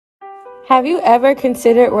Have you ever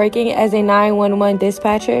considered working as a 911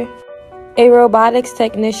 dispatcher, a robotics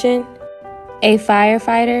technician, a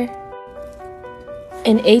firefighter,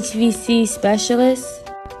 an HVAC specialist,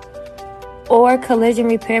 or collision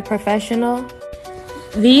repair professional?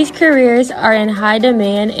 These careers are in high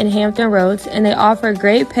demand in Hampton Roads, and they offer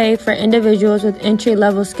great pay for individuals with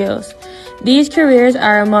entry-level skills. These careers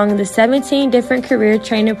are among the 17 different career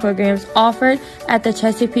training programs offered at the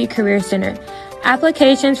Chesapeake Career Center.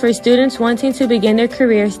 Applications for students wanting to begin their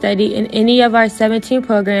career study in any of our 17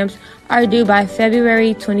 programs are due by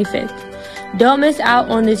February 25th. Don't miss out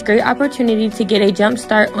on this great opportunity to get a jump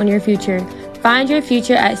start on your future. Find your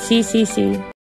future at CCC.